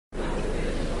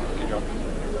John.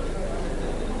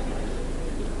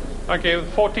 Okay,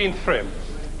 14th frame.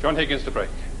 John Higgins to break.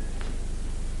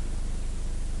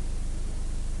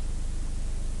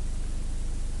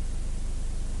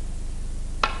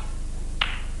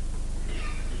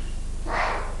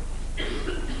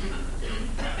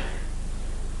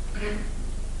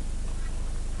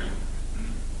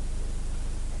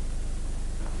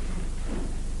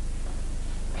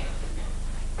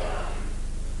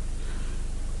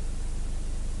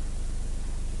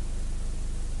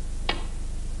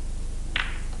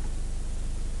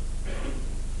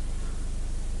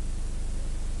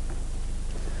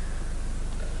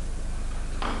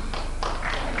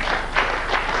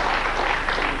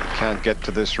 Can't get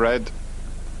to this red.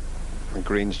 The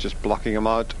green's just blocking him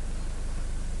out.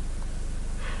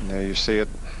 And there you see it.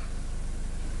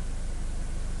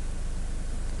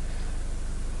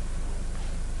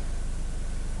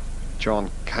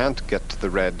 John can't get to the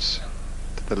reds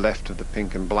to the left of the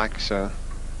pink and black, so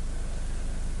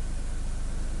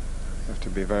you have to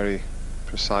be very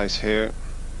precise here.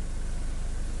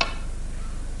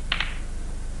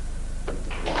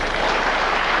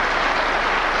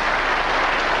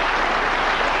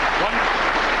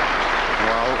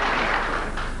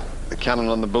 Cannon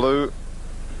on the blue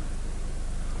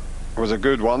was a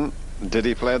good one. Did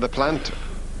he play the plant?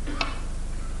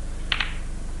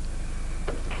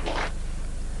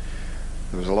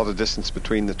 There was a lot of distance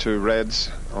between the two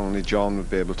reds. Only John would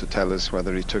be able to tell us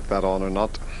whether he took that on or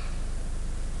not.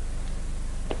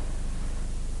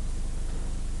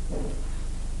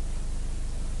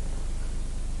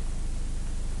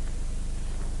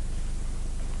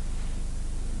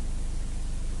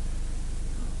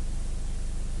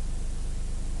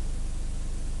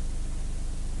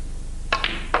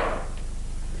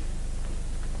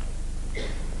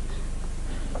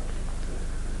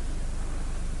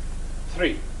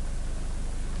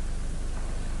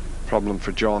 Problem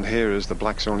for John here is the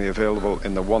black's only available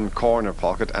in the one corner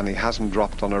pocket and he hasn't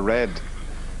dropped on a red.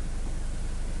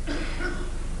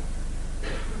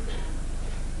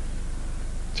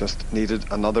 Just needed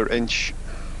another inch.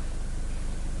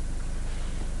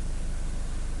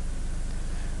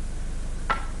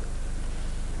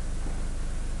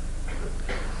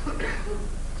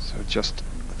 So just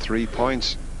 3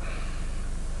 points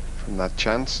from that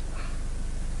chance.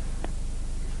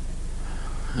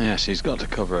 Yes, he's got to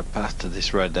cover a path to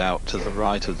this red out to the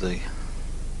right of the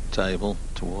table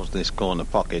towards this corner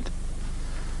pocket,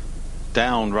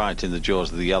 down right in the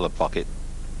jaws of the yellow pocket,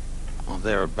 or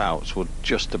thereabouts would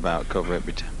just about cover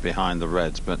it behind the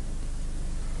reds. But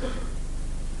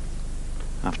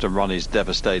after Ronnie's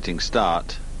devastating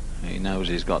start, he knows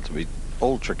he's got to be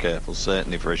ultra careful,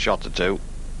 certainly for a shot or two.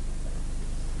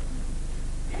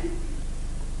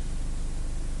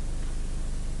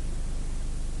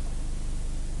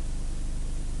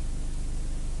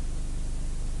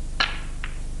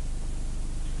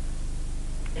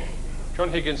 John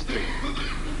Higgins 3.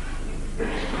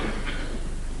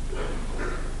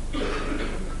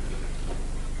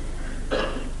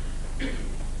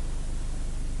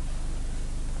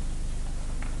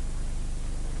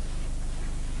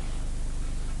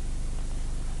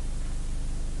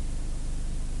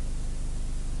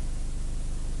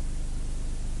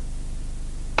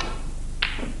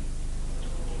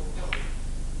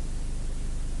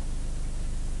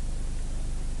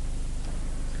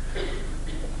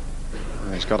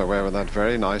 He's got away with that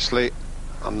very nicely,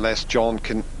 unless John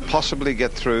can possibly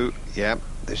get through. Yeah,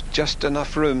 there's just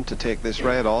enough room to take this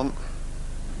red on.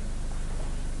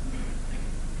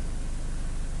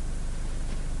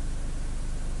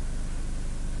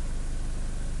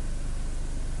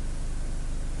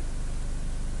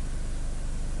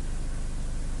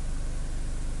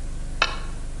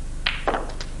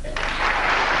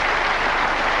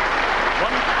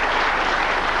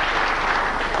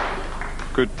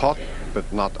 Good pot,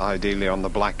 but not ideally on the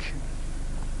black.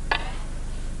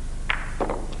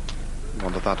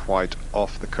 Wanted that white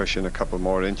off the cushion a couple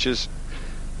more inches.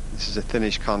 This is a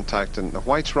thinnish contact and the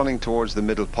white's running towards the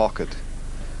middle pocket.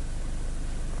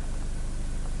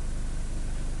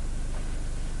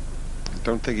 I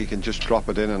don't think he can just drop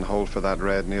it in and hold for that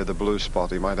red near the blue spot.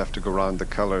 He might have to go around the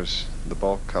colours, the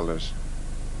bulk colours.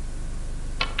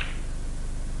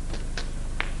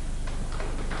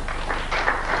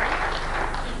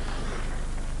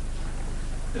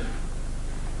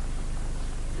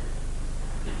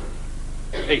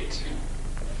 Eight.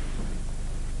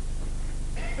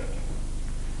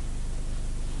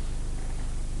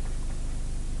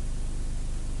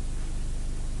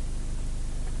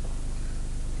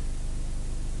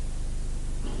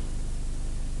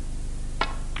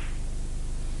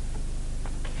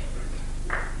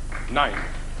 9.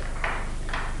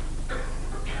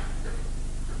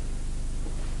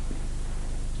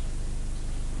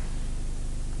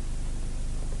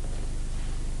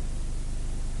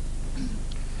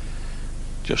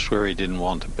 Just where he didn't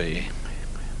want to be.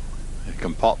 He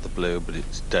can pot the blue, but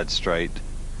it's dead straight.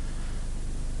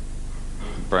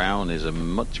 Brown is a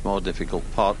much more difficult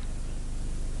pot.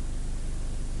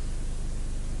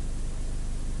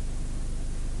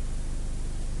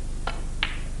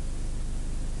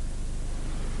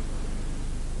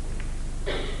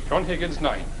 John Higgins,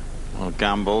 9. Well,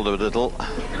 gambled a little.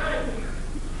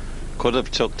 Could have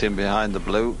tucked him behind the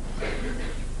blue.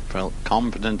 Felt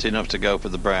confident enough to go for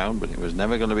the brown, but it was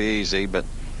never going to be easy. But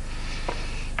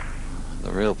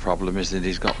the real problem is that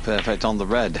he's got perfect on the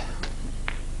red.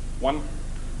 1.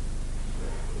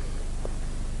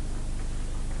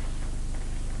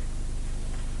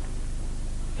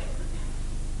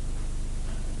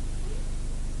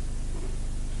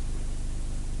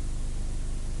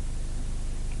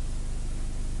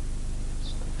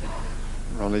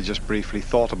 Ronnie just briefly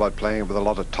thought about playing with a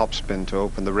lot of topspin to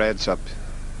open the reds up.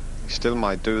 He still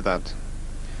might do that.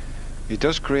 He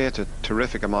does create a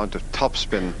terrific amount of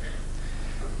topspin,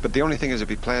 but the only thing is if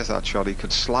he plays that shot he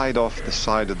could slide off the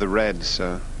side of the reds,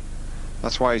 so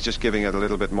that's why he's just giving it a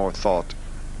little bit more thought.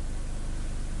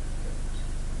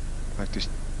 In fact, he's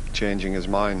changing his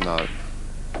mind now,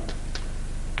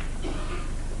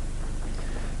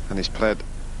 and he's played a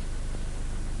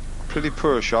pretty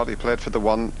poor shot. He played for the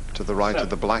one to the right 7. of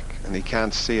the black, and he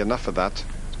can't see enough of that.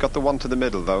 He's got the one to the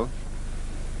middle though.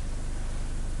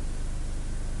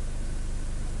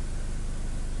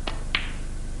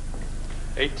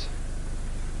 Eight.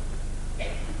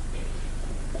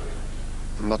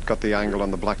 Not got the angle on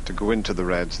the black to go into the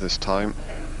reds this time.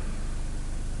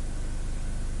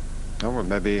 Oh, well,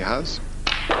 maybe he has.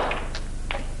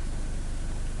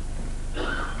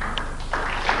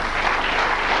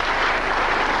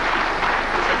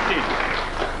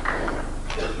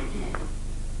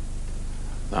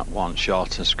 That one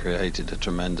shot has created a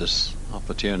tremendous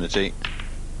opportunity.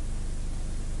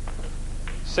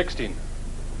 16.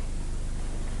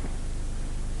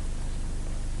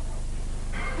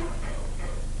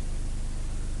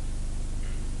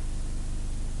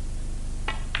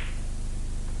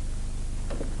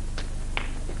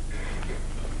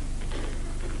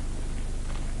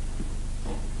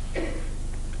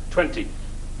 $20.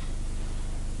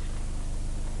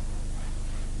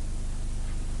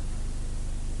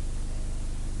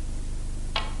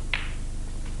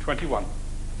 $21.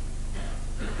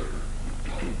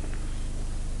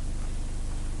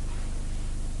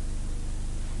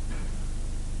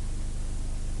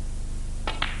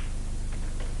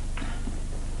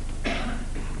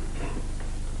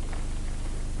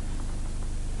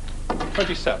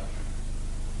 $27.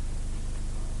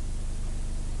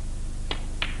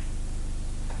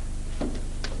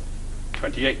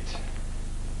 $28.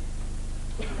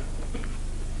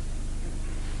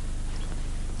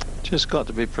 Just got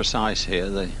to be precise here.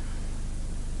 They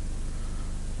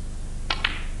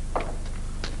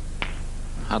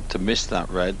had to miss that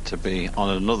red to be on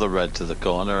another red to the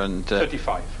corner, and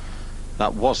 35.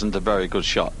 that wasn't a very good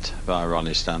shot by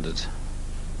Ronnie's standards.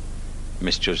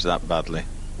 Misjudged that badly.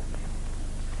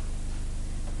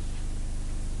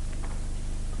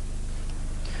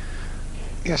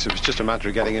 Yes, it was just a matter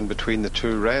of getting in between the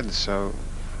two reds, so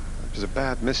it was a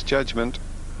bad misjudgment.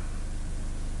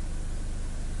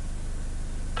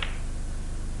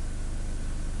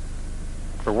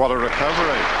 But what a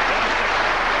recovery.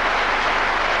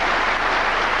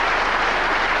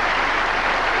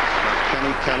 Now, can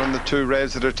he cannon the two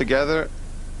reds that are together?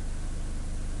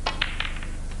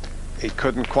 He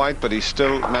couldn't quite, but he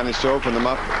still managed to open them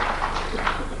up.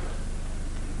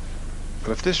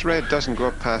 But if this red doesn't go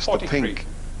up past 43. the pink,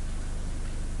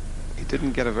 he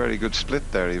didn't get a very good split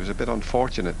there. He was a bit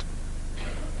unfortunate.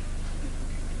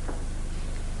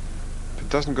 If it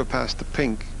doesn't go past the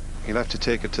pink, he'll have to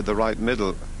take it to the right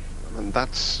middle, and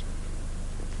that's,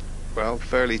 well,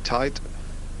 fairly tight.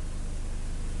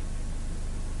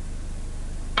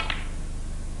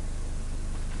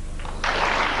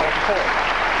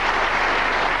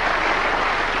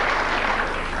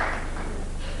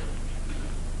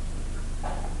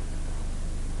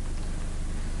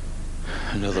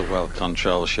 Another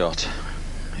well-controlled shot.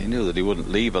 He knew that he wouldn't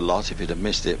leave a lot if he'd have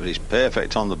missed it, but he's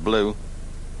perfect on the blue.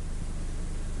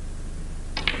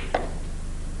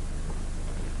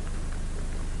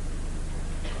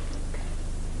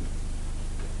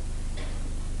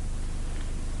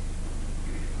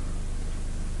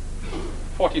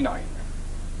 $49.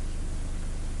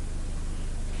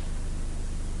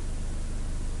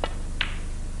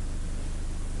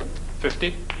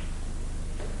 50.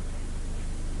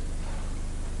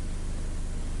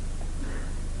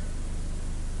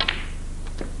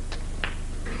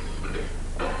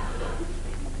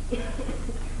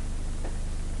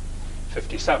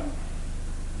 $57.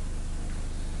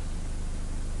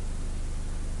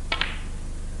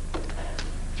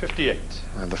 $58.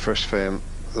 And the first frame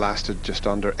lasted just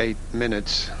under 8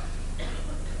 minutes.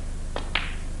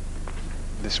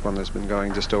 This one has been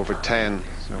going just over 10.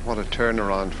 So what a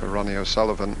turnaround for Ronnie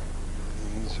O'Sullivan.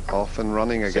 He's off and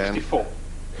running again. 64.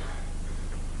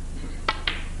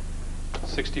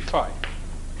 65.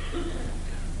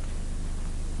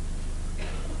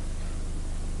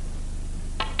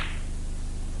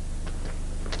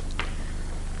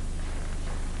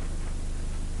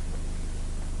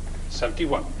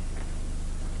 $71.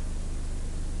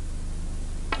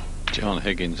 John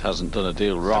Higgins hasn't done a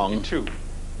deal wrong. 72.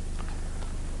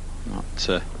 Not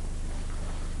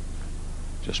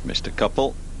just missed a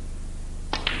couple,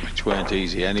 which weren't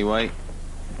easy anyway.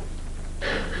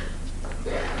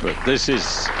 But this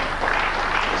is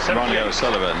Ronnie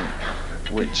O'Sullivan,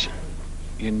 which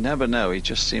you never know. He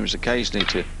just seems occasionally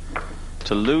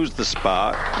to lose the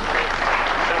spark, 79.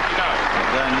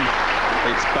 but then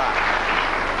it's back.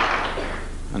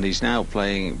 And he's now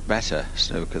playing better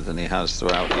snooker than he has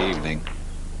throughout the evening.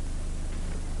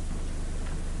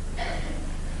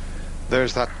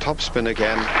 There's that topspin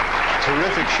again.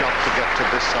 Terrific shot to get to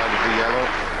this side of the yellow.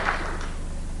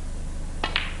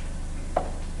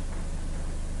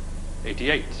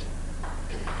 88.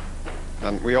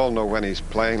 And we all know when he's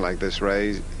playing like this,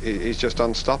 Ray, he's just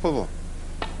unstoppable.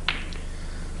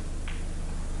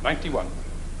 91.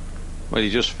 Well, you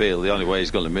just feel the only way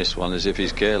he's going to miss one is if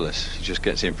he's careless. He just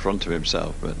gets in front of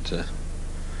himself. But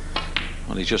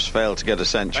well, he just failed to get a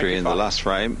century 95. in the last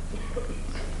frame.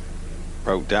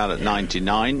 Broke down at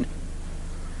 99.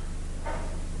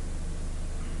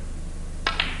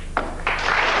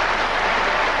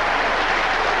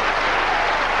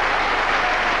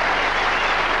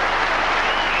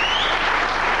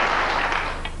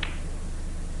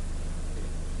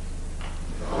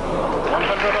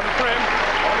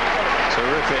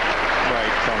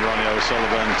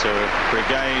 O'Sullivan to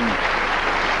regain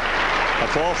a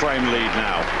 4-frame lead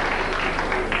now.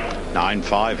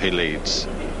 9-5 he leads.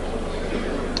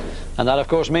 And that of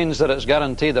course means that it's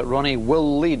guaranteed that Ronnie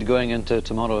will lead going into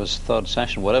tomorrow's third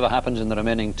session. Whatever happens in the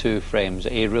remaining 2 frames,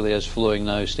 he really is flowing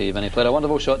now, Steve, and he played a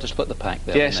wonderful shot to split the pack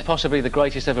there. Yes, possibly the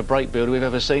greatest ever break builder we've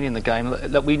ever seen in the game.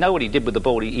 Look, we know what he did with the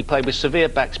ball. He played with severe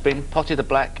backspin, potted the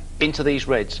black into these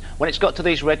reds. When it's got to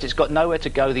these reds, it's got nowhere to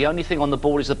go. The only thing on the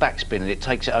ball is the backspin, and it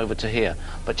takes it over to here.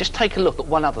 But just take a look at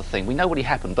one other thing. We know what he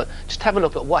happened, but just have a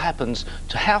look at what happens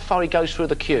to how far he goes through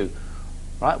the cue.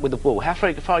 Right, with the ball, how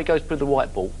far he goes through the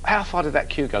white ball, how far did that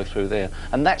cue go through there?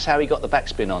 And that's how he got the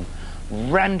backspin on.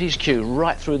 Rammed his cue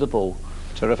right through the ball.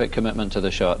 Terrific commitment to the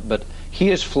shot, but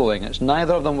he is flowing. It's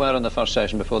neither of them were in the first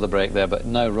session before the break there, but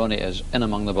now Ronnie is in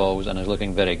among the balls and is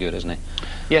looking very good, isn't he?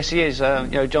 Yes, he is. You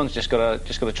know, John's just got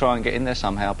to try and get in there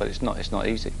somehow, but it's not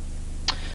easy.